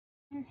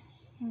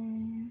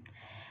Hmm.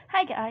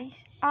 Hi guys,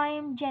 I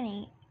am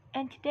Jenny,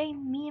 and today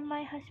me and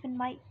my husband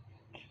Mike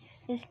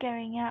is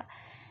going out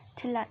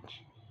to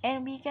lunch,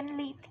 and we're gonna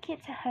leave the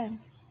kids at home.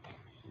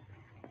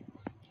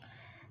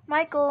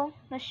 Michael,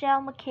 Michelle,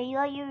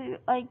 Michaela, you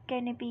are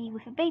gonna be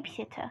with a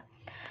babysitter.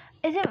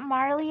 Is it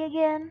Marley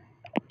again?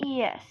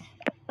 Yes,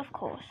 of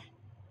course.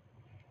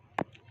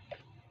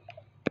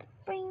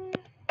 Bring.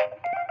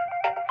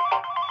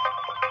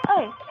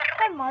 Oh,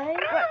 hi Marley.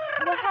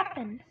 What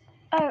happened?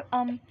 Oh,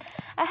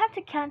 I have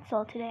to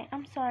cancel today.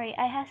 I'm sorry.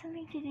 I have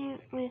something to do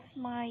with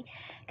my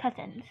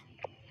cousins.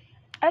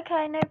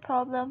 Okay, no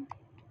problem.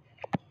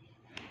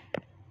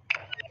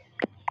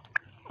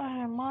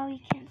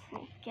 Molly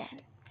cancelled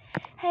again.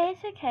 Hey,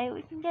 it's okay.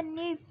 We can get a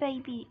new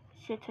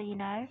babysitter, you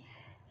know.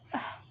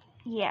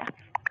 Yeah.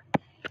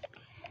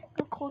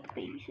 We'll call the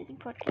babysitting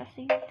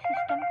broadcasting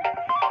system.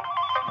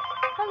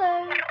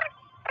 Hello.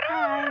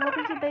 Hi,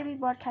 welcome to baby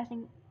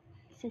broadcasting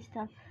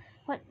system.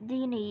 What do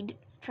you need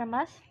from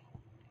us?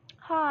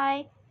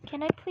 Hi.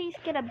 Can I please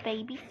get a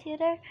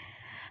babysitter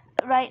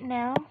right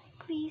now,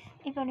 please,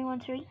 if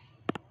anyone's free?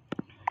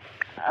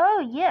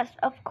 Oh, yes,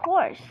 of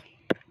course.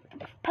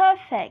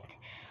 Perfect.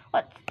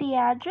 What's the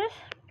address?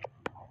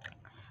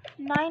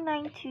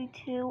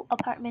 9922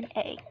 apartment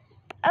A.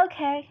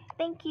 Okay,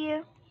 thank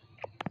you.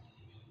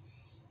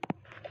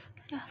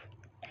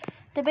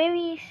 The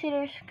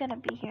babysitter's gonna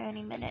be here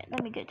any minute.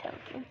 Let me go tell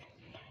you.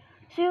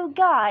 So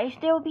guys,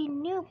 there will be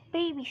new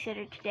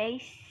babysitter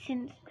today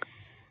since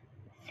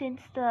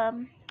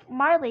the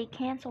Marley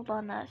canceled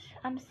on us.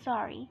 I'm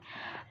sorry.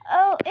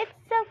 Oh,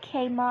 it's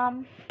okay,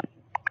 Mom.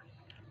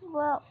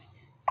 Well,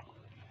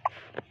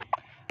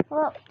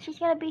 she's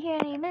gonna be here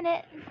any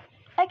minute.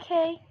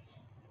 Okay.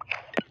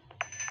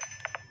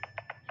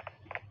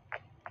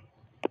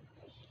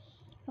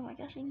 Oh my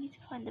gosh, I need to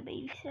find the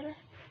babysitter.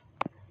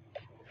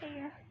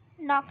 Here.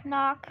 Knock,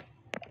 knock.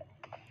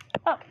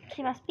 Oh,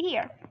 she must be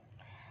here.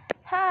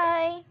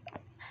 Hi.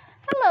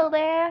 Hello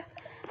there.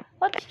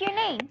 What's your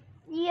name?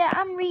 Yeah,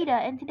 I'm Rita,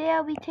 and today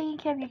I'll be taking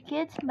care of your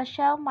kids,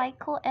 Michelle,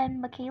 Michael,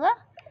 and Michaela.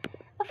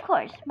 Of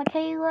course,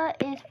 Michaela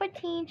is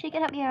 14. She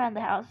can help me around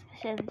the house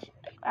since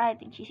I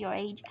think she's your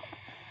age.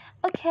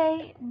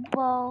 Okay,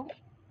 well,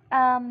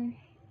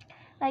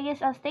 I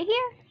guess I'll stay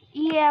here.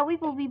 Yeah, we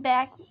will be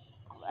back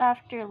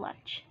after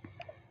lunch.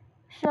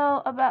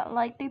 So about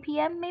like 3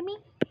 p.m. maybe?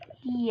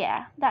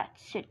 Yeah, that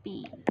should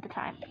be the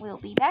time we'll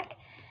be back.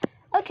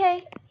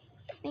 Okay,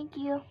 thank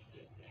you.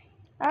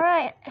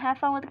 Alright, have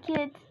fun with the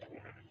kids.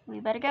 We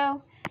better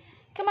go.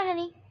 Come on,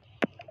 honey.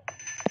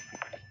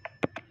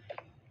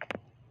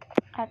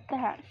 At the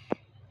house.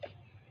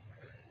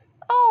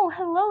 Oh,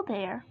 hello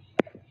there.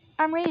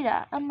 I'm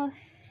Rita. I'm a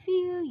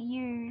few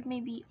years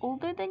maybe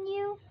older than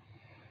you.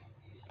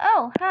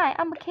 Oh, hi,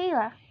 I'm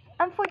Michaela.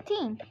 I'm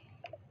 14.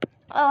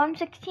 Oh, I'm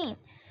 16.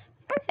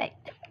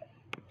 Perfect.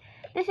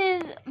 This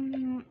is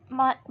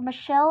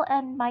Michelle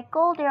and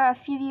Michael. They are a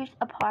few years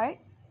apart.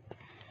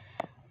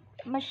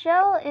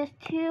 Michelle is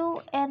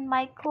 2 and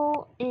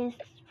Michael is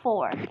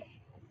 4.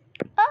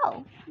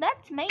 Oh,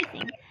 that's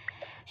amazing.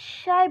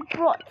 I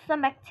brought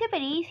some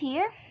activities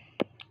here.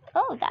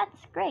 Oh,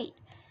 that's great.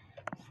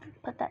 Let's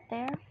put that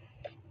there.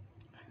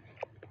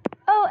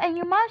 Oh, and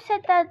your mom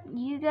said that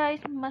you guys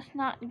must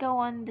not go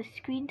on the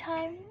screen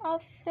time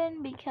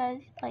often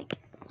because, like,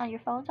 on your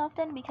phones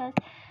often because,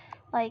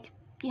 like,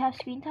 you have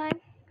screen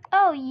time.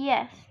 Oh,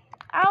 yes.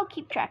 I'll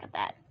keep track of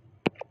that.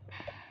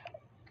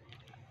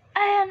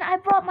 And I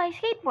brought my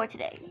skateboard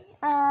today.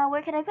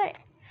 Where can I put it?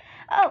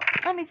 Oh,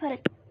 let me put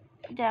it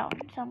down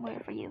somewhere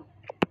for you.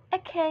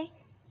 Okay,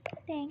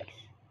 thanks.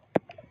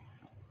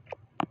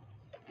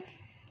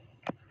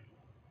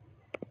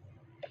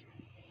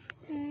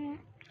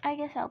 I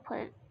guess I'll put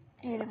it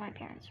in my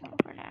parents' room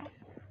for now.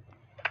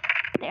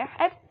 There,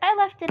 I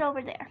left it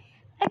over there.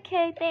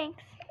 Okay,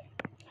 thanks.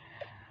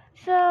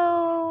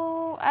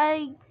 So,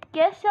 I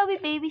guess I'll be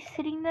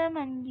babysitting them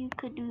and you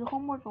could do your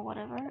homework or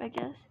whatever, I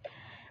guess.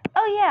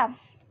 Oh yeah,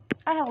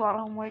 I have a lot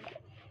of homework.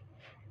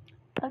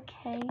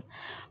 Okay.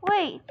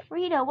 Wait,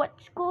 Rita, what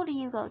school do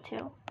you go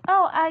to?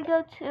 Oh, I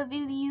go to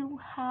VVU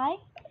High.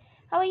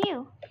 How are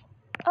you?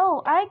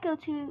 Oh, I go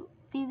to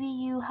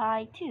VVU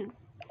High too.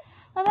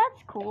 Oh,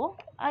 that's cool.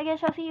 I guess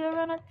I'll see you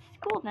around at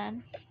school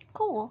then.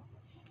 Cool.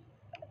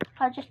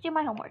 I'll just do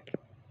my homework.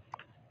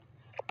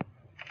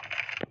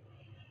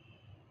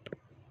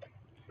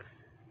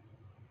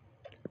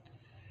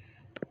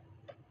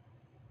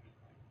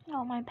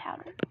 Oh, my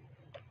powder.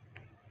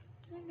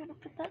 I'm gonna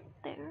put that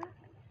there.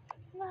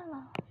 La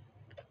la.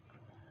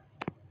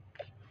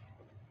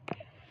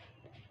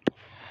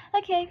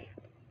 Okay.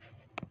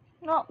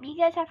 Well, you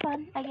guys have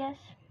fun, I guess.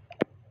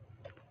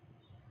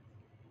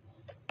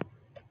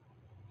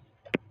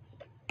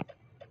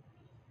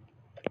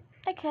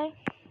 Okay.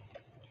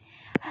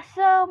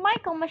 So,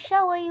 Michael,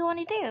 Michelle, what do you want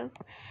to do?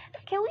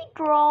 Can we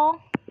draw?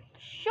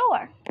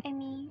 Sure. I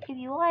mean, if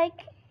you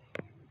like.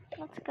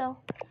 Let's go.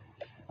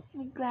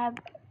 Let me grab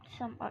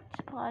some art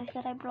supplies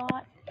that I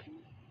brought.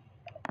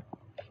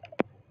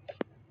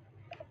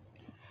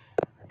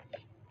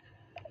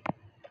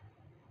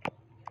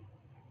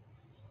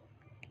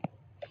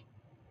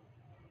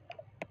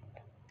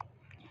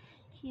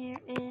 here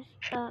is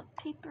a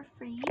paper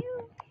for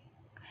you.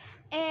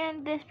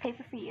 And this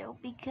paper for you.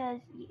 Because,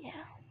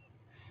 yeah.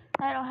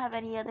 I don't have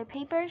any other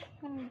papers.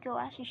 Let me go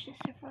ask your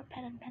sister for a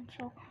pen and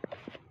pencil.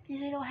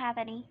 Because I don't have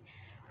any.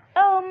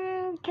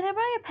 Can I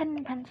borrow your pen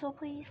and pencil,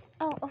 please?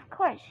 Oh, of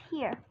course.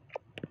 Here.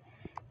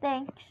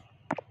 Thanks.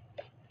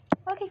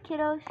 Okay,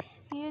 kiddos.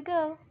 Here you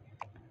go.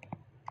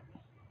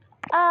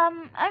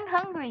 I'm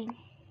hungry.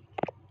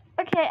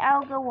 Okay,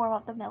 I'll go warm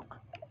up the milk.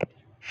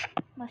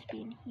 Must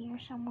be in here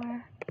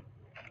somewhere.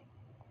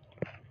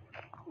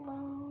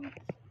 Clothes.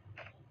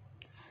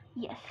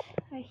 Yes,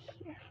 right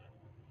here.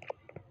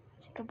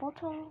 Take a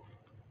bottle.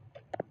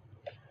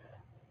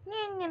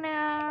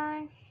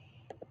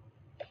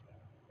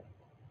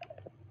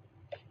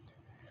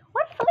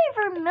 What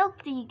flavor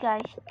milk do you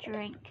guys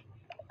drink?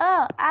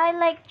 Oh, I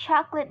like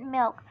chocolate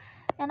milk.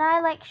 And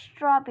I like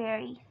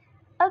strawberry.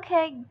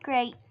 Okay,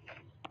 great.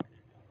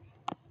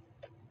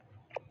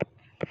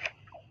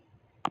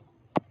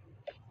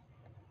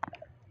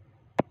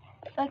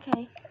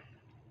 Okay.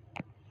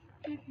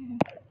 This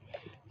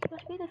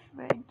must be the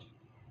fridge.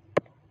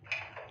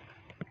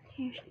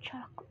 Here's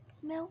chocolate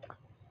milk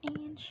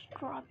and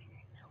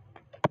strawberry milk.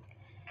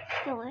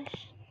 Delish.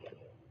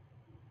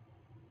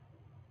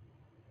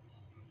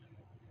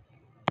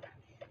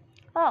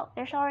 Oh,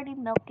 there's already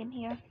milk in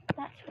here.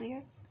 That's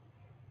weird.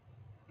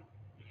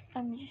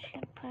 I'm just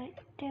gonna put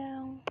it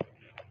down.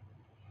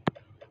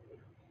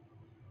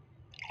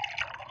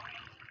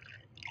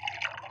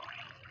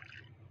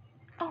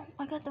 Oh,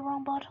 I got the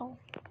wrong bottle.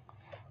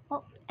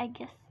 Well, I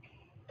guess.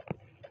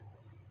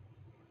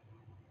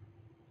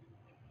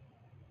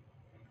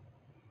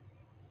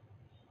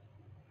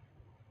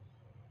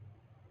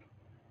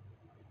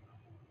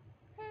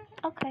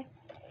 Okay.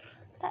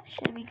 That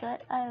should be good.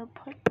 I'll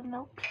put the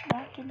milk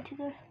back into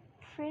the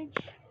fridge.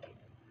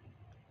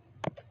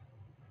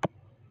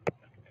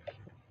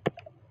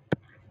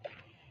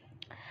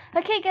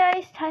 Okay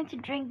guys, time to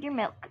drink your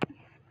milk.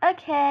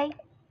 Okay.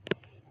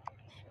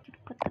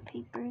 Just put the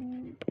paper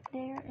in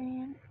there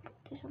and put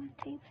this on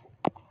the table.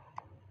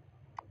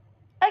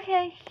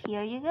 Okay,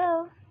 here you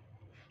go.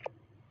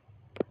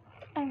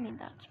 I mean,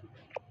 that's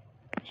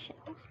the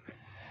shells.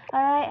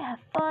 Alright, have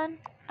fun.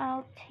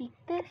 I'll take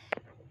this.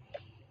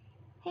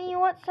 Hey, you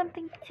want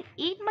something to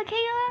eat,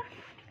 Michaela?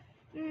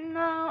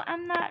 No,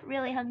 I'm not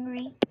really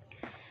hungry.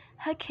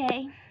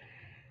 Okay.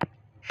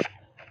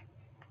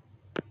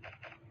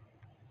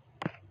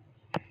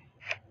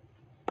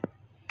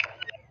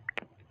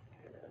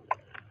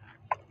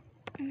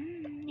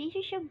 These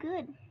are so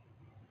good.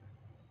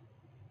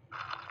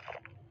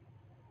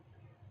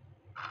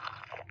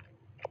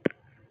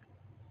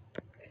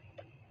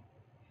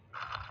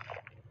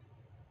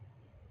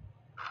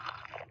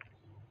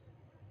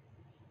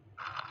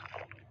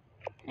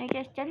 Are you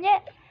guys done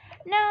yet?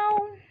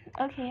 No.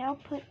 Okay, I'll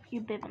put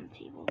your bib on the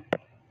table.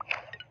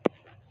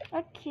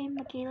 Okay,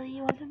 Michaela,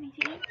 you want something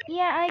to eat?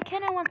 Yeah, I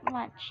kind of want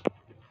lunch.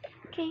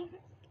 Okay,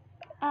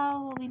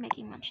 we'll be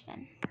making lunch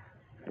then.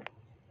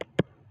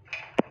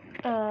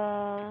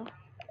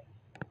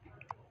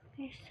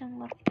 There's some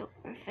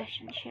leftover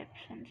fish and chips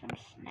and some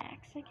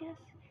snacks, I guess.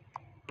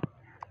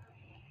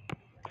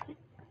 Put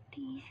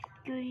these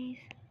goodies.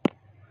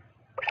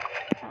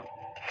 Oh,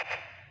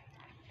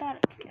 thought I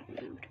could get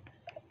food.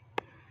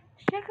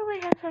 Let's check if we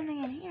have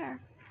something in here.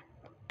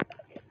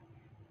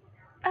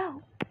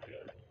 Oh.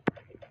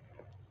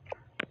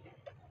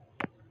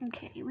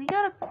 Okay, we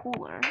got a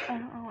cooler. I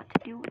don't know what to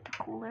do with the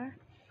cooler.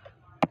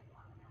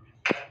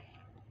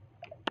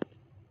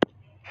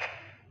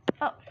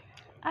 Oh,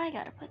 I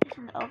gotta put this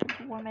in the oven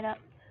to warm it up.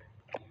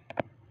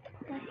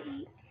 The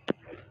heat.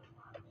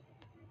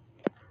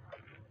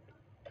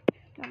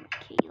 For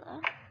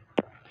Michaela.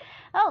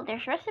 Oh,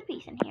 there's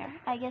recipes in here.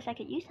 I guess I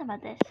could use some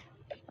of this.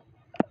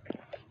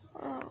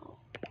 Oh,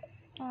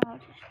 I'll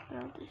just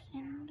throw this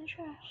in the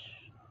trash.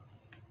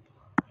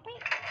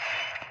 Wait.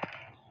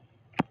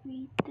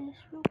 Read this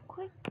real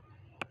quick.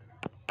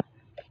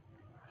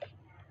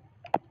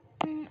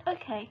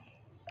 Okay.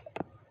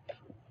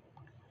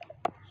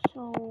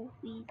 So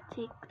we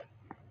take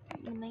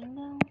the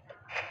mango,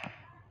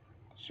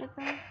 the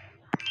sugar,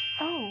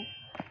 oh,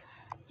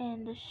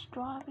 and the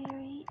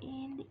strawberry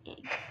and the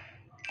eggs.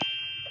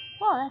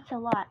 Wow, that's a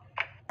lot.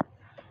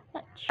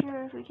 Not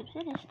sure if we can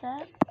finish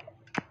that.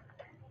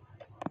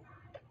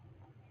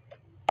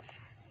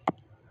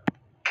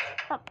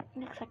 Oh,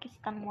 looks like it's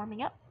done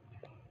warming up.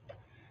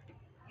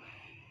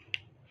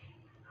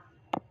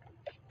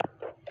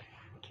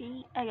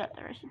 Okay, I got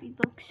the recipe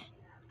books.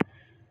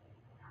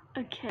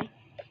 Okay.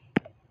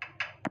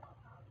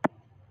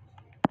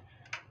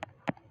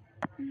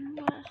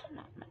 Was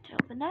not meant to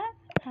open that.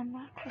 I'm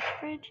not close the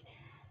fridge.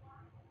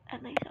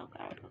 At least I'll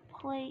grab a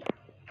plate.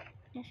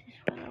 This is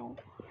for the.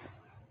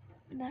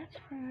 That's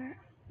for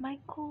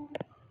Michael.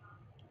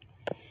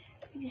 I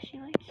guess she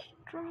likes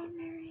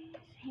strawberries.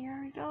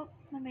 Here we go.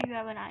 Let me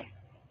grab a knife.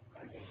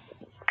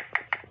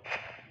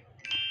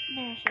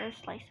 There's a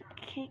slice of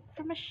cake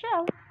for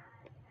Michelle.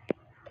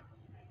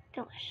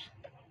 Delish.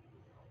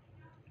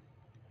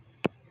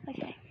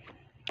 Okay.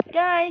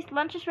 Guys,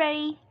 lunch is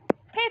ready.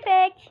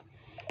 Perfect.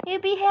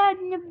 You'll be had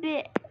in a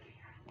bit.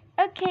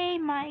 Okay,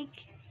 Mike.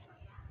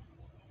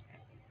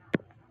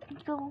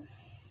 Let's go.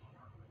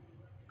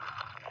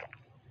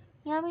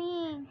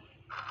 Yummy.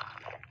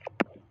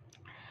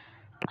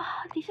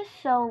 Oh, this is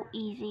so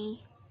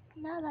easy.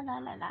 La la la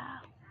la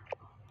la.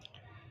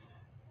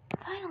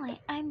 Finally,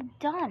 I'm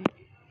done.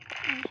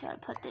 I'm just gonna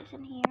put this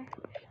in here.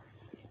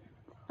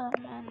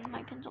 And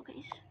my pencil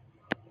case.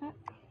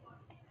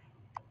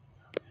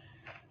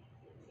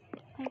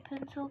 My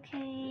pencil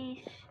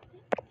case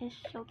is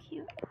so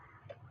cute.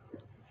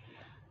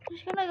 I'm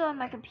just gonna go on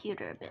my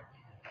computer a bit.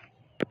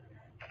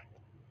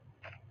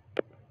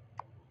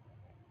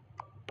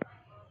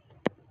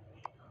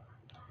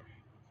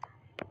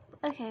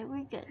 Okay,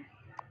 we're good.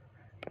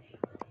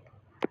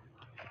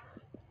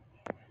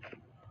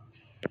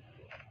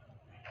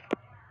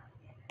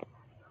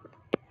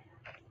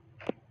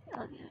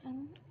 Okay,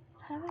 I'm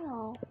having a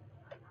little...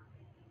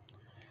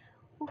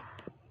 Oof.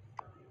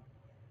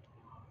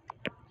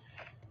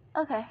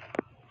 Okay.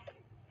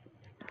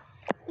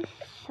 This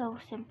is so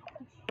simple.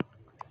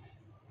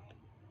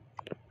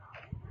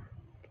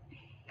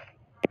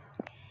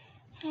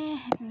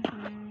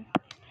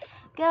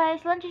 Guys,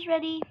 lunch is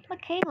ready.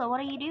 Michaela, what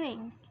are you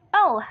doing?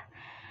 Oh,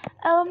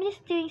 I'm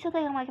just doing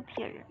something on my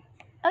computer.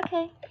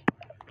 Okay,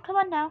 come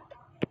on now.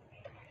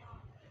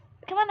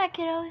 Come on now,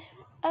 kiddos.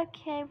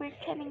 Okay, we're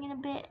coming in a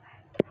bit.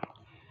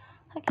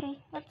 Okay,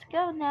 let's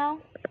go now.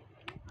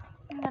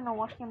 I'm gonna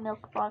wash your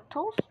milk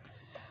bottles.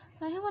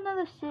 I have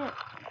another sip.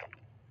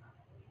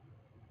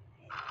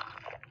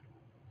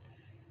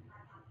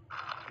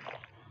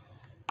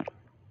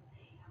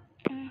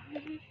 I'm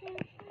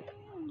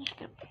just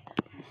gonna put that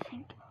in the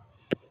sink.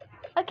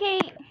 Okay.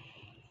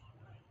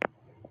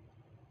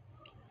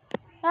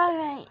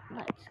 Alright,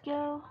 let's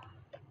go.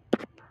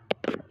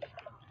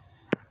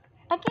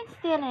 I can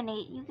stand and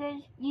eat.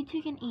 You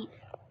two can eat.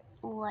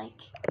 Like,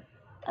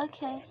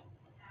 okay.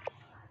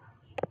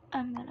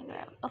 I'm gonna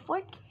grab a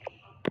fork.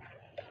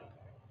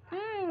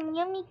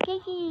 Yummy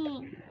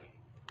cakey.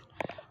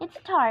 It's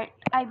tart.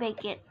 I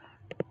bake it.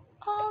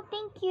 Oh,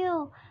 thank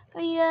you,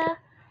 Rita.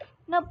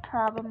 No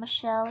problem,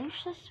 Michelle. You're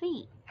so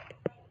sweet.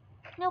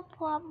 No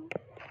problem.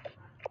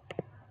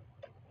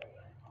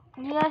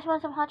 You guys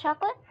want some hot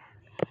chocolate?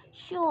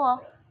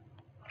 Sure.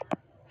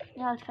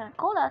 Now it's kind of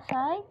cold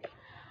outside.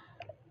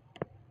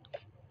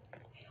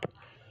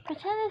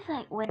 Pretend it's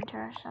like winter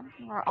or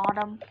something, or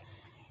autumn.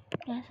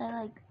 Yes,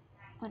 I like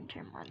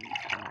winter more than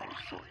summer,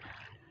 sort of.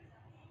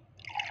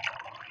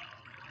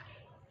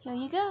 Here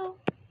you go.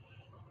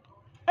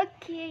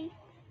 Okay.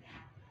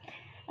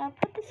 I'll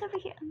put this over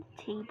here on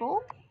the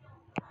table.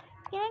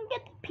 Can I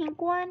get the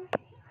pink one?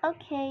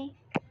 Okay.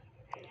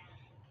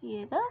 Here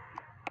you go.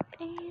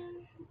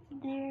 And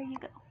there you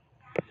go.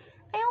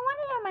 I don't want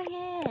it on my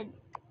head.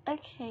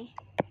 Okay.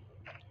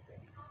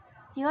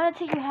 You want to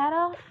take your hat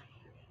off?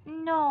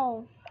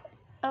 No.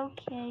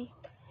 Okay.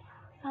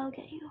 I'll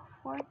get you a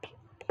fork.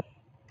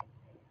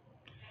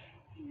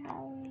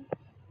 No.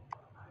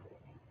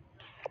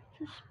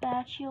 It's a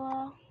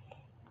spatula.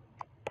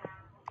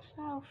 It's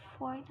not a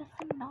fork, that's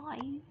a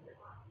knife.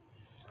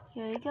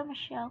 Here you go,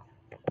 Michelle.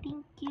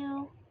 Thank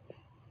you.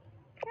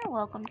 You're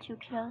welcome to,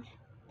 kiddos.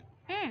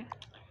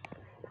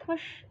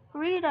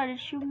 Rita,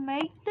 did you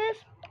make this?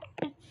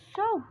 It's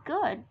so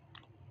good.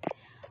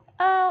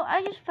 Oh,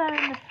 I just found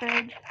it in the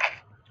fridge.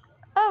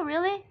 Oh,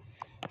 really?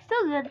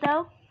 Still good,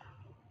 though.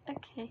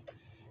 Okay.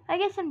 I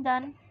guess I'm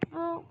done.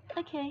 Oh,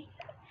 okay.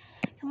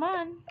 Come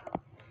on.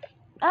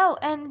 Oh,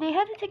 and they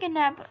have to take a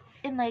nap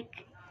in,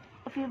 like,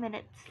 a few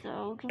minutes.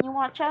 So, can you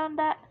watch out on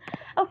that?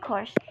 Of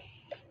course.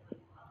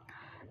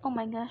 Oh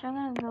my gosh, I'm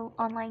gonna go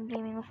online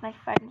gaming with my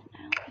friends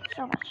now. It's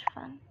so much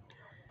fun.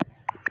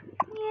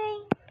 Yay.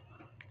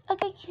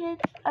 Okay,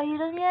 kids. Are you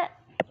done yet?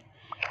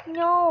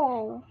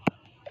 No.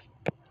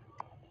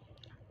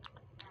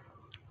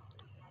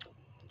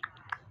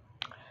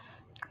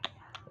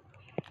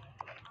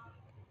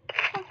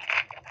 Oh,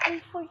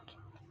 my fork.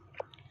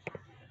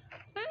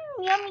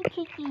 Yummy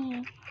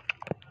cookie.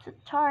 It's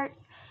a tart.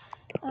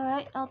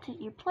 Alright, I'll take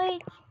your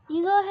plate.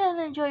 You go ahead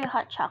and enjoy your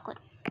hot chocolate.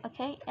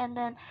 Okay? And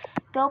then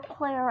go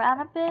play around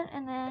a bit,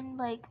 and then,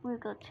 like, we'll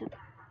go to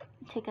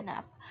take a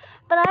nap.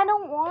 But I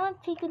don't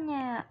want to take a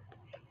nap.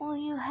 Well,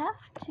 you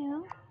have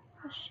to,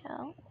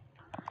 Michelle.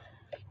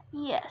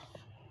 Yes.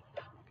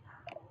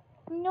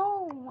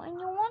 No, I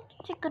don't want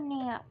to take a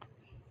nap.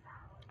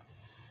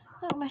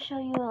 Look,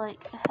 Michelle, you,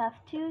 like, have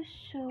to,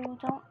 so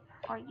don't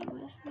argue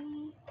with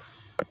me.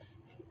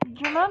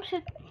 Your mom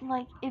said,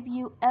 like, if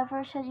you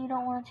ever said you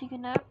don't want to take a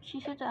nap,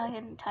 she said that I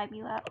can time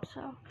you out,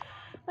 so.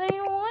 But I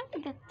don't want to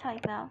get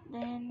time out,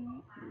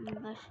 then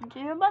listen to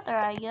your mother,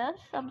 I guess.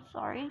 I'm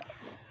sorry.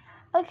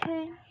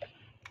 Okay.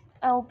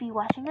 I'll be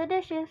washing the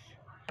dishes.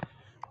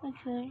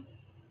 Okay.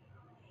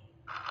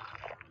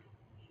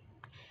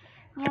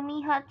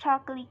 Yummy hot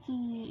chocolate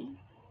key.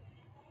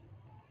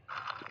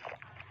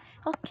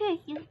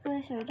 Okay, you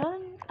guys are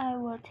done. I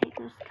will take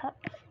those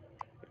cups.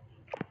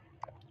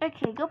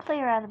 Okay, go play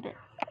around a bit.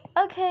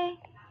 Okay.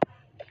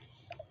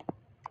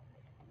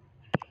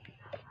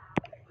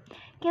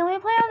 Can we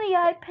play on the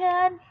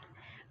iPad?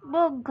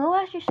 Well, go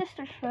ask your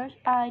sisters first.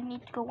 I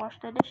need to go wash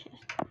the dishes.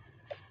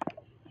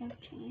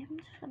 Okay, I'm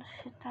just gonna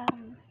sit that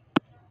on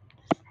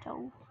the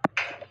stove.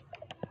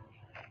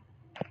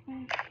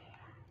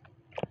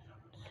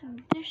 Some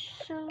dish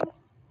soap.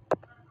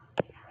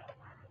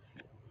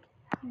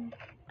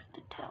 Put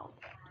the towel.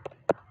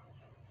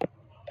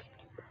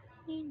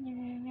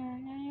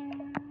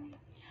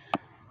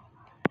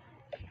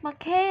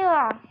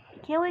 Michaela,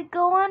 can we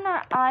go on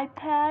our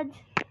iPads?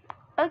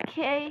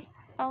 Okay,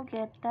 I'll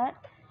get that.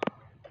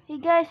 Hey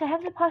guys, I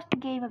have to pause the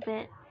game a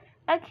bit.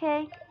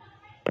 Okay.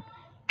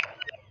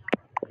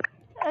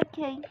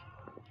 Okay.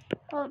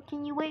 Well,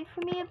 can you wait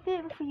for me a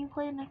bit before you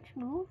play the next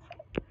move?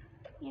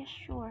 Yes,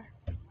 sure.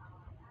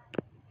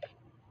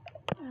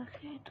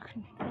 Okay, the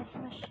confetti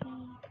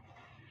machine,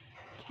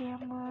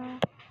 camera,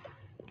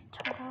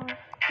 guitar.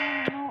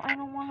 No, I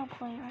don't want to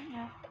play right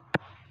now.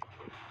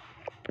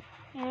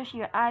 Here's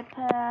your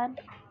iPad.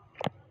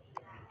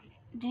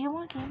 Do you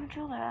want game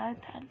controller or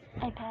iPad?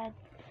 iPad.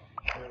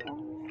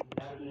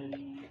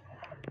 Okay.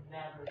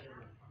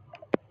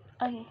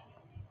 Okay.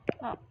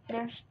 Oh,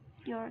 there's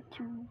your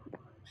 2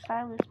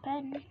 stylus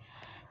pens.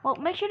 Well,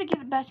 make sure to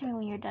give it back to me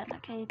when you're done,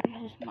 okay?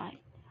 Because it's mine.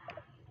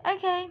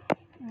 Okay.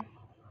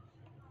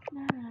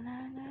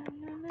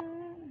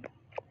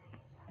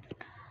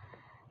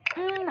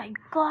 Oh my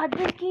god,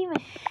 this game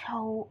is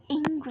so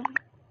angry.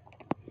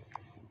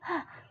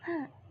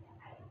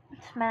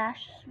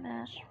 Smash,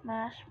 smash,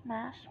 smash,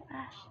 smash,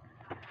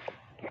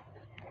 smash.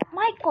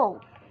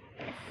 Michael,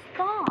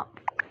 stop.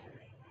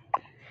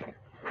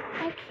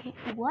 Okay,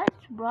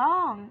 what's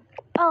wrong?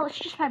 Oh, it's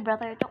just my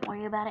brother. Don't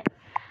worry about it.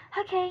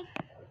 Okay.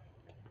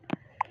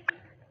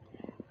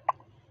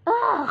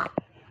 Ugh.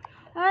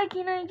 Why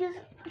can't I just...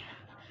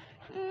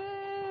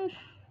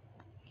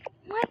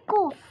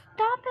 Michael,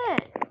 stop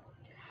it.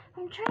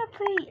 I'm trying to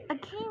play a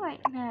game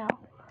right now.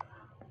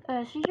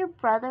 Is he your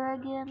brother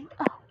again?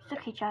 Oh, it's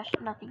okay, Josh.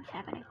 Nothing's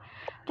happening.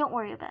 Don't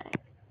worry about it.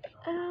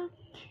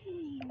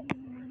 Okay,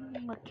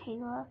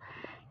 Michaela.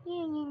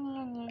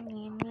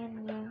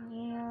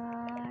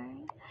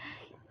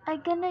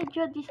 I'm gonna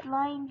draw this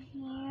line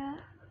here.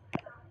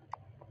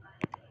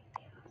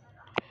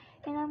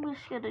 And I'm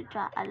just gonna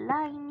draw a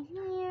line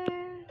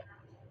here.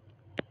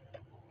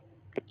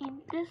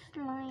 And this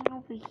line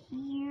over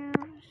here.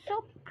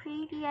 So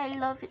pretty. I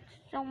love it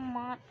so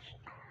much.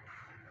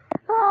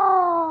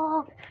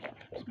 Oh!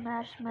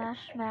 Smash, smash,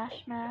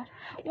 smash, smash.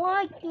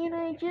 Why can't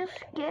I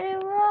just get it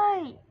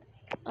right?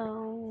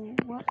 Oh,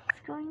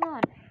 what's going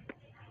on?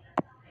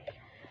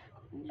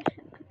 I'm just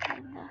gonna put that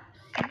in the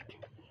sink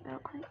real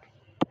quick.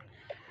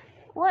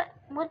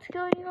 What's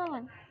going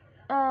on?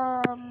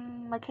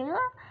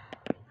 Michaela?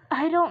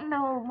 I don't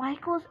know.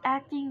 Michael's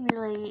acting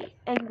really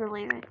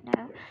angrily right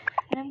now.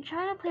 And I'm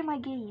trying to play my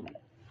game.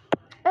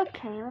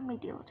 Okay, let me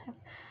deal with him.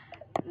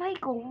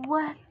 Michael,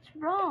 what's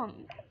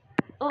wrong?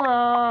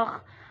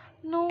 Ugh.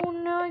 No,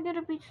 now I'm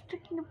gonna be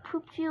stuck in the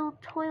poopy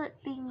old toilet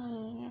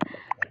thingy.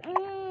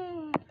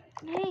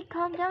 Hey,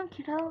 calm down,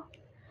 kiddo.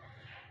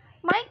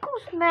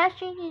 Michael's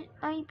smashing his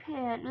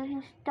iPad with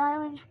his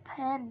stylus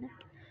pen.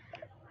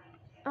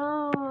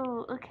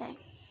 Oh, okay.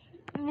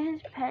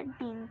 His pen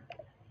thing.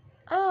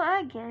 Oh,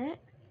 I get it.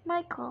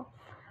 Michael,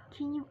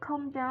 can you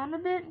calm down a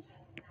bit?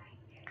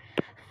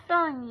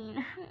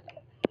 Fine.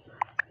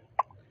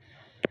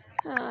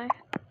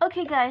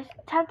 Okay, guys,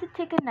 time to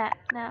take a nap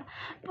now.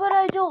 But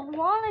I don't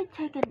want to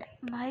take a nap.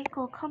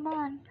 Michael, come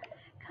on.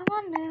 Come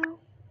on now.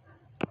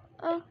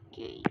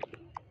 Okay.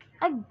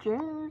 I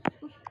guess.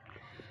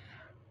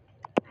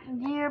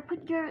 Dear,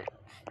 put your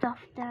stuff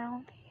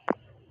down.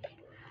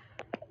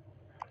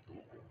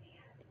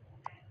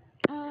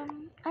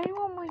 I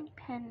want my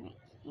pen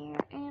here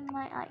and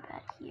my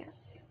iPad here.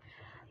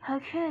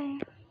 Okay.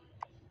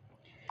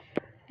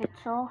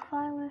 It's all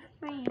fine with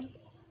me.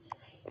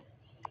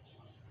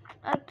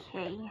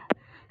 Okay.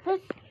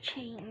 Let's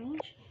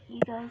change you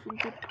guys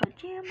into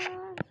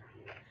pajamas.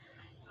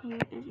 Here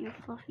is your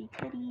fluffy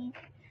teddy.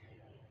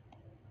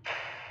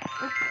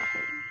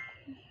 Okay.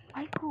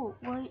 Michael,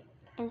 what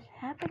is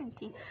happening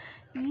to you?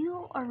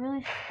 You are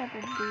really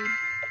stubborn, dude.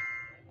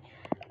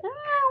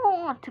 I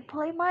want to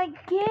play my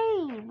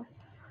game.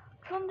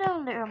 Calm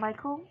down there,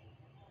 Michael.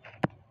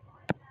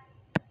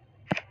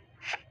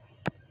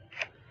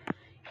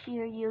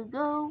 Here you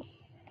go.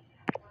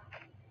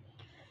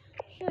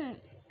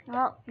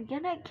 Well,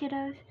 good night,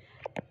 kiddos.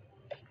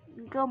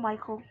 Go,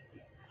 Michael.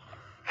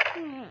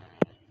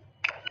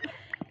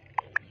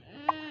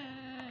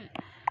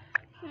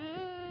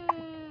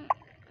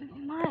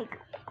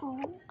 Michael.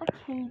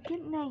 Okay,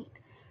 good night,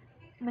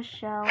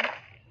 Michelle.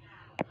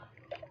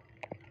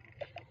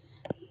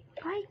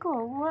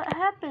 Michael, what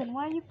happened?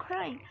 Why are you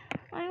crying?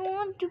 I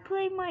want to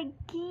play my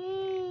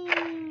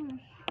game.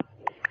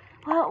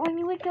 Well, when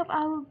you wake up,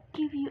 I will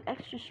give you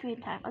extra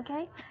screen time,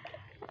 okay?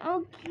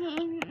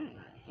 Okay.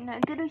 Now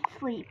go to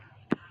sleep.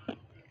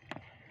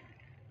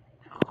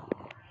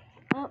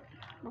 Oh,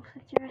 looks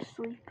like you're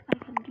asleep. I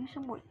can do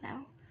some work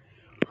now.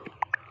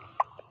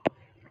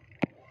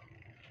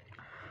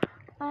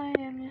 I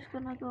am just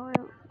gonna go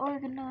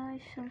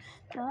organize some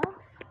stuff.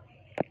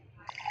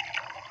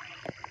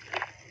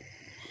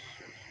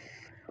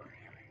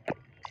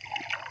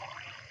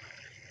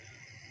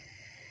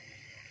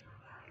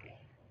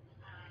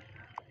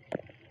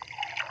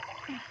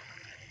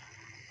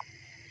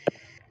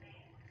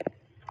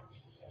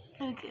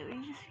 Okay,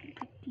 we're just gonna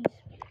put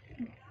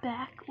these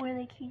back where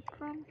they came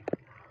from.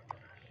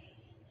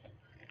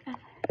 Okay.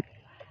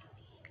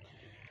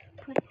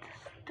 Put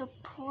the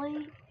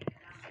plate.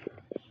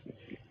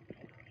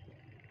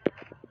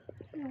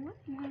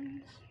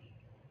 Ones.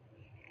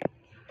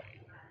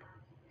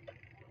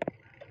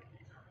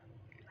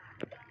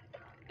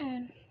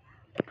 And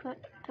put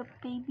the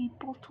baby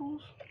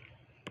bottles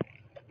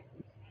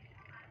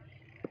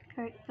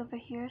right over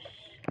here.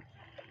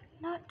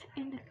 Not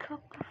in the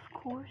cup, of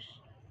course.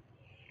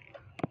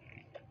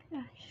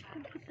 Yeah, just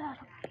gonna put that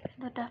up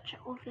in the Dutch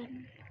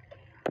oven.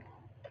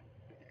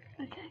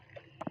 Okay.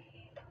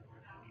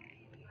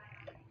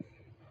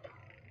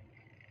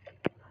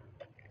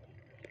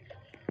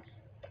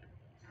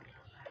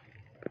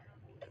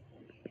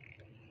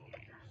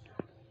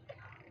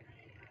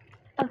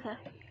 Okay.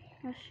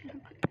 I'm just gonna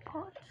put the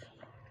pots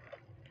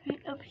right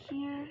up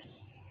here.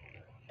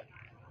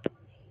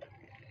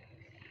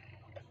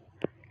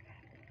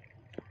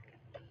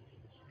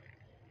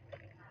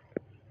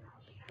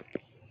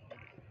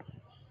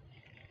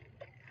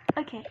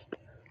 Okay.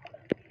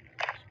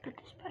 Just put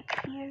this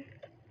back here.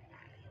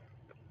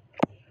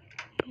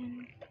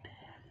 And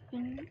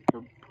in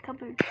the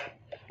cupboard.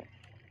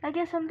 I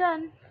guess I'm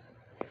done.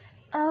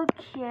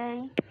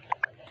 Okay.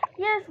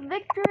 Yes,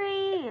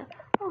 victory!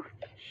 Oh,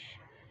 shh.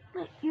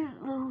 Look, your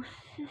little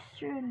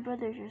sister and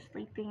brothers are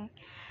sleeping.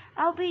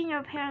 I'll be in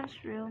your parents'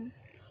 room.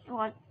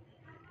 What?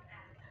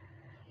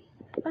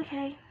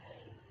 Okay.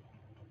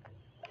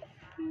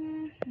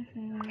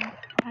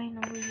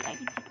 Finally, I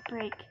can take a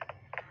break.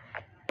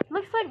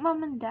 Looks like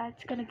Mom and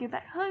Dad's gonna go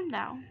back home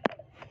now.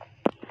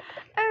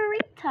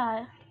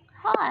 Rita.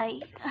 Hi.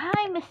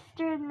 Hi,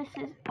 Mr. and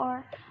Mrs.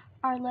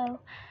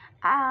 Arlo.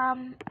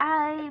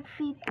 I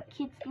feed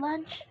kids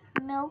lunch,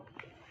 milk,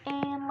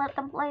 and let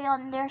them play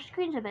on their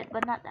screens a bit,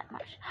 but not that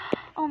much.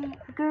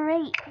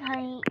 Great,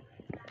 honey.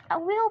 I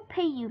will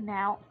pay you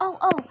now.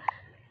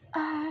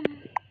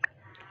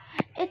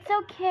 It's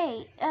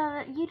okay.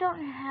 You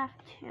don't have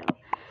to.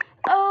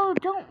 Oh,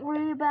 don't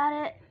worry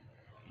about it.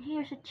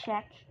 Here's a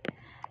check.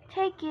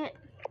 Take it.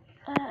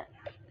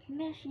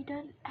 Miss, you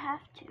don't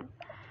have to.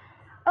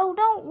 Oh,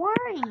 don't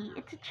worry.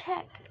 It's a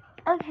check.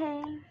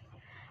 Okay.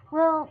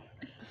 Well,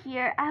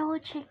 here, I will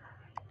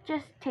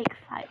just take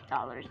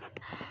 $5.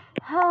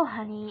 Oh,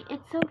 honey,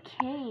 it's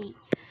okay.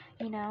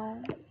 You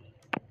know,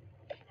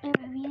 if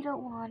you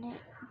don't want it,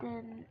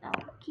 then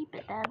I'll keep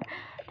it then.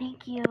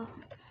 Thank you.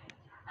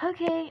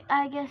 Okay,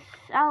 I guess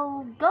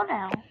I'll go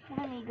now.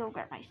 Let me go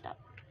grab my stuff.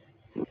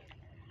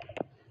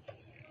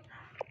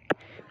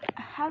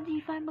 How do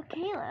you find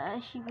Michaela?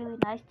 Is she really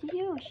nice to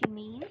you? Is she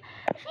mean?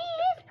 She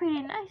is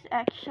pretty nice,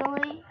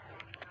 actually.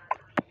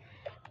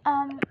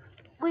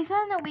 We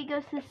found that we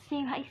go to the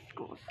same high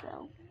school,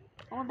 so...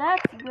 Well,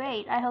 that's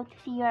great. I hope to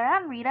see you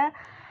around, Rita.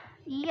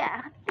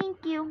 Yeah,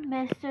 thank you,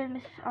 Mr. and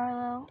Mrs.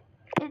 Arlo.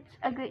 It's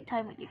a great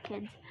time with your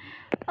kids.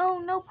 Oh,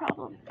 no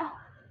problem. Oh.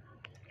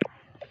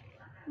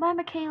 Bye,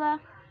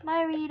 Michaela.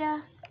 Bye,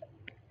 Rita.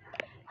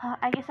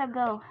 I guess I'll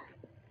go.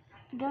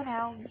 Go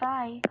now.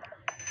 Bye.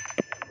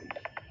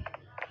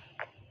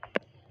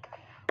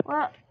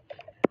 Well,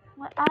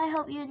 I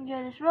hope you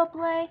enjoy this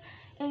roleplay.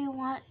 If you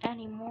want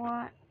any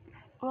more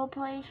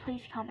roleplays,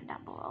 please comment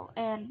down below.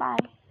 And bye.